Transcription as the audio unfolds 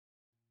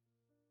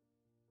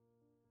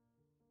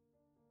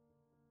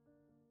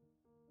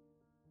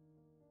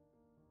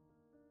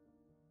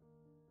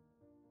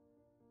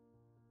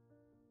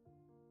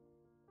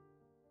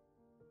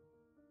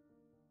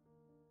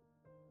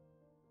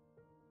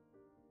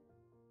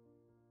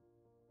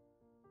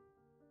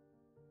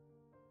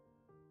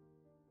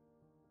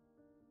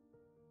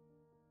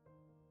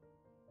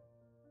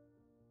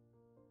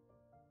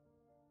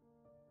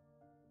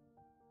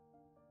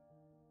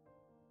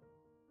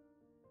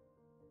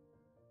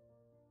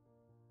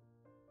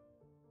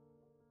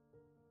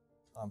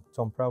I'm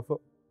Tom Proudfoot.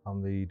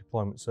 I'm the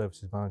Deployment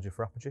Services Manager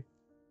for Apogee.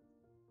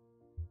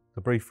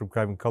 The brief from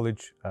Craven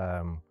College,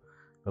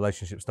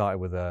 relationship started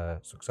with a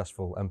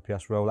successful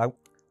MPS rollout,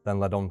 then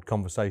led on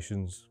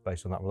conversations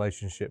based on that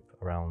relationship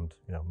around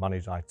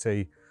managed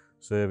IT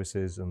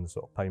services and the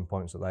sort of pain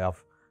points that they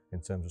have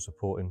in terms of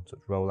supporting such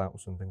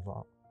rollouts and things like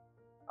that.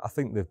 I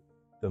think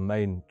the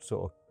main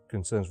sort of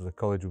concerns for the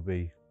college would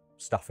be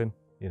staffing.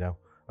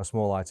 A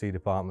small IT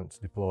department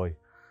to deploy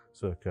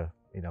circa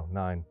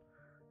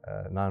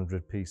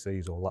 900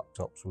 PCs or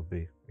laptops would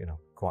be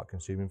quite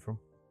consuming for them.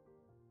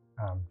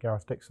 I'm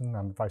Gareth Dixon.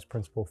 I'm Vice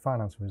Principal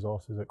Finance and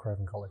Resources at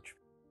Craven College.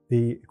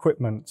 The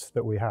equipment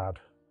that we had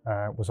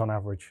was on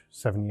average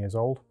 7 years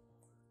old.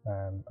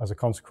 As a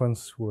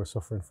consequence, we were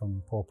suffering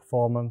from poor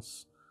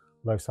performance,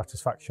 low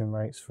satisfaction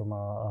rates from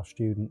our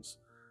students,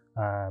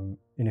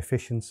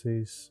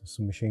 inefficiencies.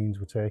 Some machines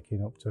were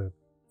taking up to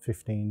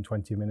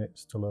 15-20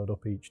 minutes to load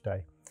up each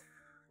day.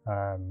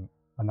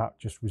 And that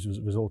just was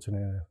resulting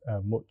in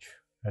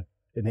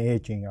an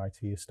ageing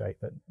IT estate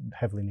that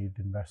heavily needed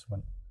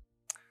investment.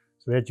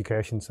 So the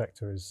education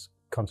sector is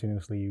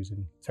continuously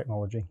using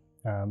technology,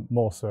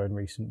 more so in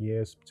recent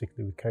years,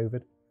 particularly with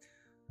COVID.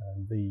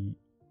 The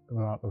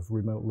amount of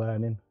remote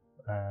learning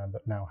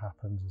that now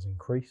happens has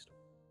increased.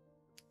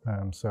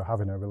 So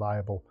having a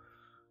reliable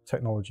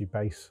technology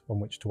base on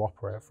which to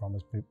operate from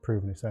has been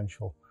proven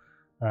essential.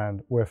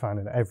 And we're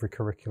finding that every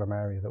curriculum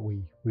area that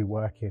we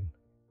work in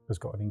has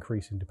got an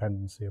increasing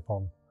dependency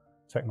upon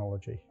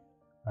technology.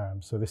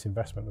 So this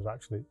investment was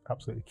actually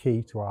absolutely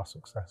key to our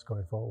success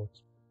going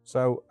forwards.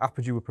 So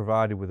Apogee were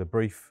provided with a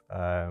brief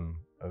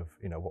of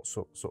what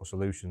sort of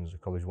solutions the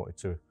college wanted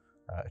to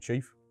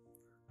achieve.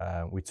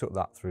 We took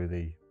that through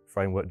the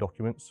framework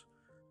documents,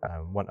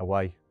 went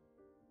away,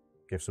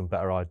 gave some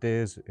better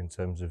ideas in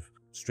terms of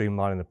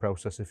streamlining the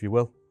process, if you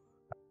will.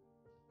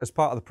 As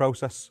part of the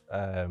process,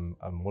 and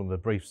one of the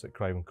briefs that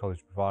Craven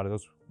College provided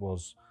us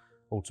was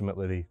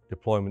ultimately the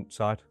deployment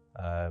side.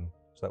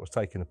 So that was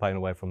taking the pain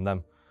away from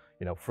them,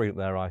 freeing up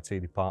their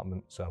IT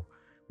department. So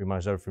we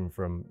managed everything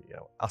from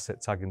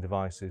asset tagging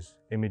devices,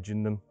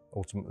 imaging them,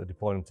 ultimately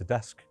deploying them to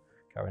desk,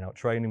 carrying out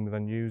training with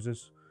end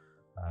users,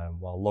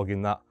 while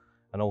logging that,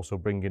 and also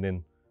bringing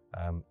in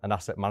an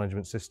asset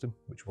management system,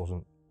 which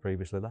wasn't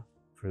previously there.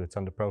 Through the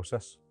tender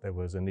process, there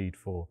was a need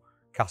for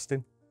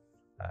casting,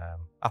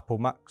 Apple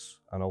Macs,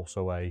 and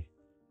also a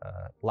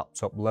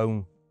laptop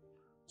loan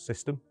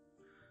system.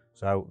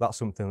 So that's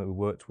something that we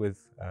worked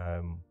with.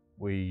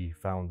 We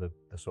found the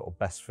sort of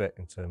best fit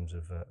in terms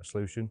of a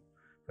solution.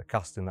 For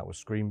casting, that was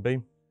Screen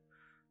Beam.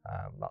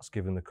 That's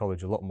given the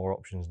college a lot more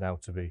options now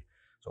to be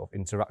sort of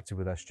interactive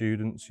with their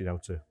students,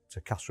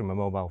 to cast from a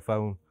mobile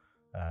phone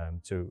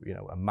to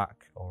a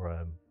Mac or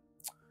a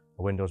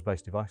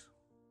Windows-based device.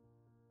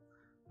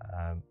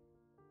 In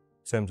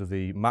terms of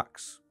the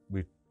Macs,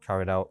 we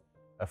carried out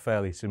a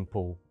fairly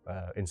simple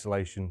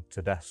installation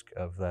to desk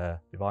of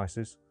their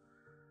devices,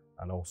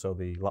 and also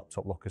the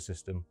laptop locker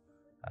system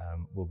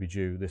will be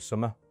due this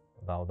summer.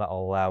 Now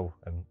that'll allow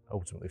and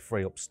ultimately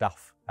free up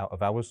staff out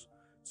of hours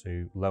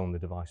to loan the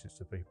devices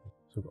to people.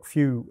 So we've got a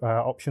few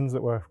options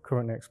that we're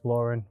currently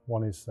exploring.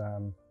 One is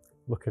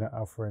looking at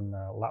offering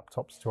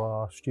laptops to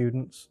our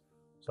students.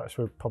 So that's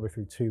probably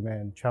through two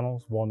main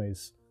channels. One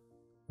is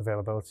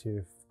availability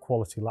of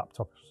quality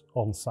laptops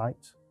on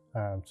site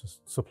to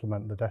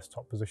supplement the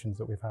desktop positions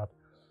that we've had.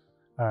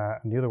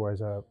 And the other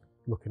ways are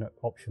looking at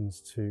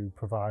options to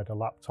provide a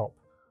laptop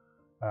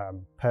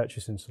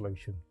purchasing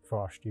solution for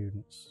our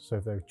students. So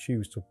if they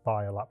choose to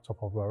buy a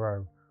laptop of their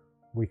own,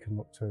 we can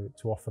look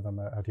to offer them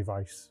a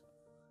device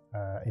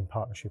in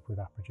partnership with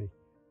Apogee.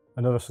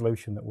 Another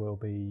solution that we'll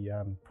be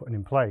putting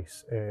in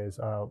place is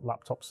a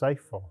laptop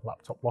safe or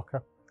laptop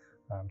locker.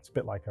 It's a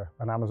bit like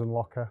an Amazon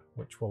locker,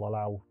 which will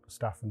allow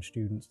staff and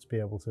students to be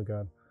able to go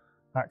and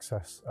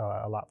access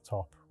a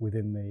laptop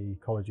within the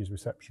college's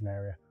reception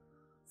area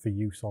for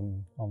use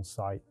on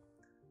site.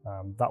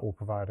 That will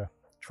provide a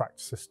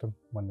tracked system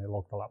when they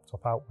log the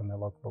laptop out, when they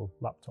log the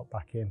laptop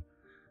back in,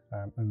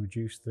 and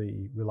reduce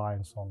the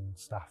reliance on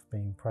staff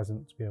being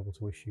present to be able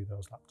to issue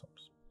those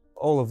laptops.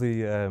 All of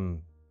the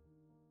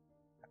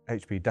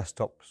HP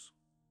desktops,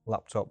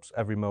 laptops,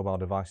 every mobile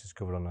device is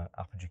covered on an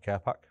Apogee Care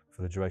Pack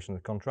for the duration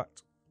of the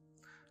contract.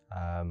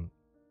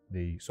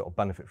 The sort of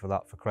benefit for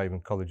that for Craven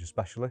College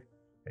especially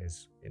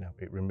is,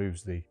 it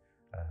removes the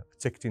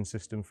ticketing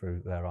system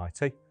through their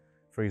IT,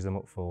 frees them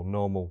up for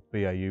normal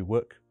BAU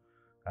work.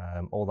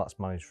 All that's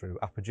managed through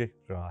Apogee,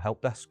 through our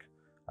help desk,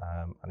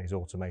 and is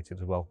automated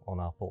as well on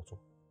our portal.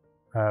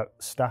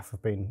 Staff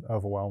have been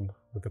overwhelmed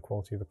with the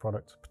quality of the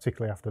product,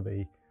 particularly after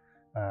the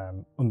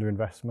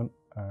underinvestment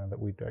that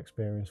we'd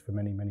experienced for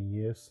many, many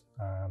years.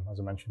 As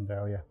I mentioned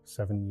earlier,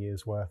 7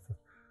 years worth of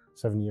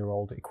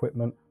 7-year-old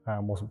equipment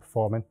wasn't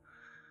performing.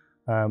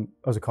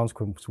 As a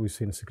consequence, we've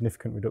seen a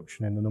significant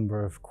reduction in the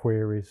number of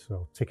queries,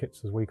 or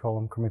tickets as we call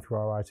them, coming through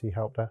our IT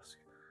help desk,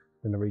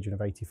 in the region of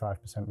 85%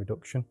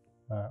 reduction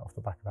off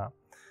the back of that.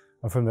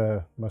 And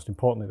from most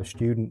importantly, the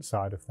student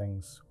side of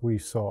things, we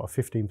saw a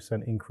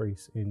 15%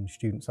 increase in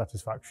student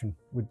satisfaction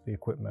with the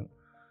equipment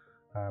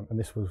and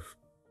this was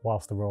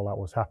whilst the rollout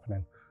was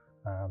happening.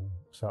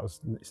 So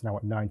it's now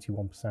at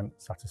 91%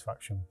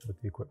 satisfaction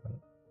with the equipment.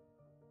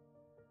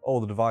 All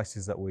the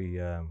devices that we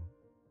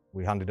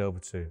handed over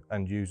to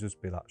end users,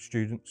 be that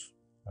students,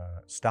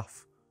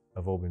 staff,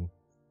 have all been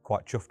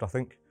quite chuffed, I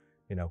think.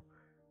 You know,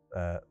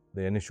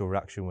 the initial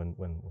reaction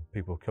when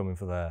people were coming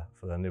for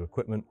their new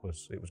equipment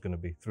was it was going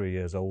to be 3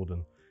 years old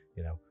and,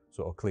 you know,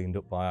 sort of cleaned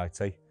up by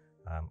IT.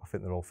 I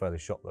think they're all fairly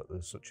shocked that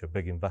there's such a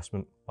big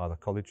investment by the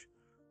college.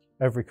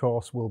 Every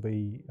course will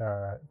be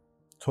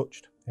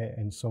touched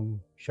in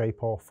some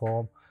shape or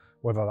form,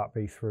 whether that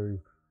be through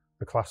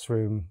the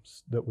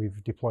classrooms that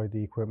we've deployed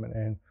the equipment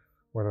in,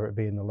 whether it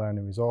be in the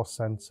Learning Resource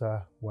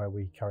Centre where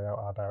we carry out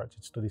our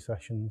directed study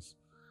sessions,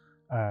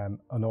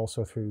 and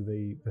also through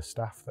the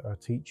staff that are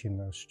teaching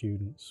those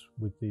students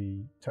with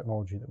the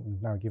technology that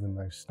we've now given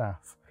those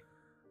staff,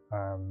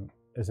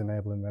 is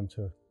enabling them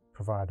to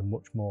provide a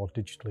much more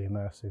digitally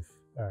immersive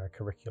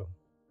curriculum.